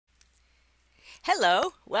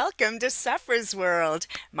Hello, welcome to Safra's World.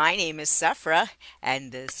 My name is Safra,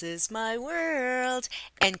 and this is my world.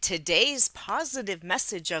 And today's positive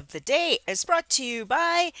message of the day is brought to you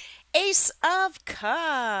by Ace of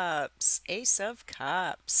Cups. Ace of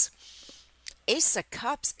Cups. Ace of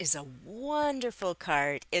Cups is a wonderful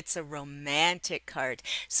card. It's a romantic card.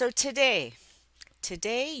 So today,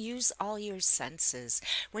 use all your senses.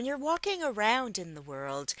 When you're walking around in the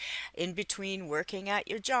world, in between working at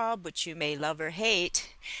your job, which you may love or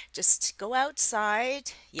hate, just go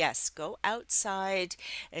outside. Yes, go outside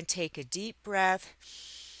and take a deep breath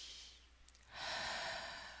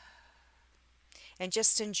and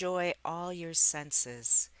just enjoy all your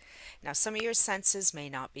senses. Now, some of your senses may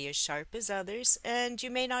not be as sharp as others, and you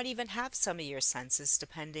may not even have some of your senses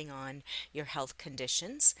depending on your health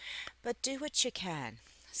conditions, but do what you can.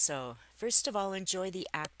 So, first of all, enjoy the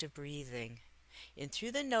act of breathing in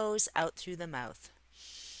through the nose, out through the mouth.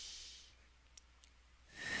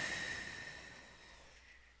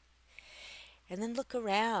 And then look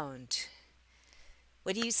around.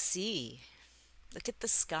 What do you see? Look at the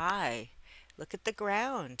sky. Look at the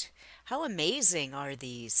ground. How amazing are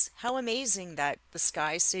these? How amazing that the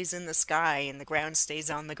sky stays in the sky and the ground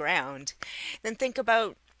stays on the ground. Then think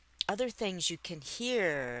about other things you can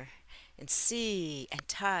hear and see and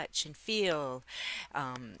touch and feel.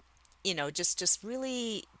 Um, just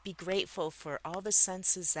really be grateful for all the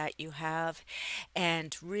senses that you have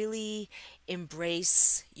and really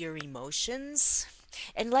embrace your emotions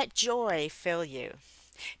and let joy fill you.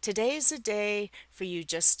 Today is a day for you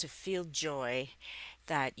just to feel joy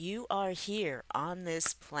that you are here on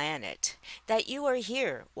this planet, that you are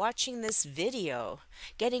here watching this video,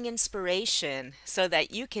 getting inspiration so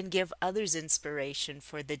that you can give others inspiration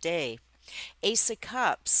for the day. Ace of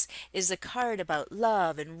Cups is a card about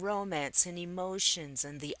love and romance and emotions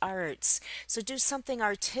and the arts. So do something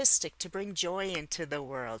artistic to bring joy into the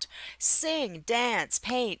world. Sing, dance,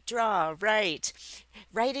 paint, draw, write.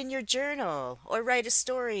 Write in your journal or write a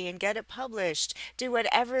story and get it published. Do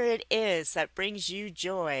whatever it is that brings you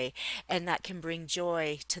joy and that can bring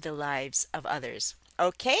joy to the lives of others.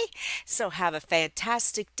 Okay? So have a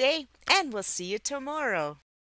fantastic day and we'll see you tomorrow.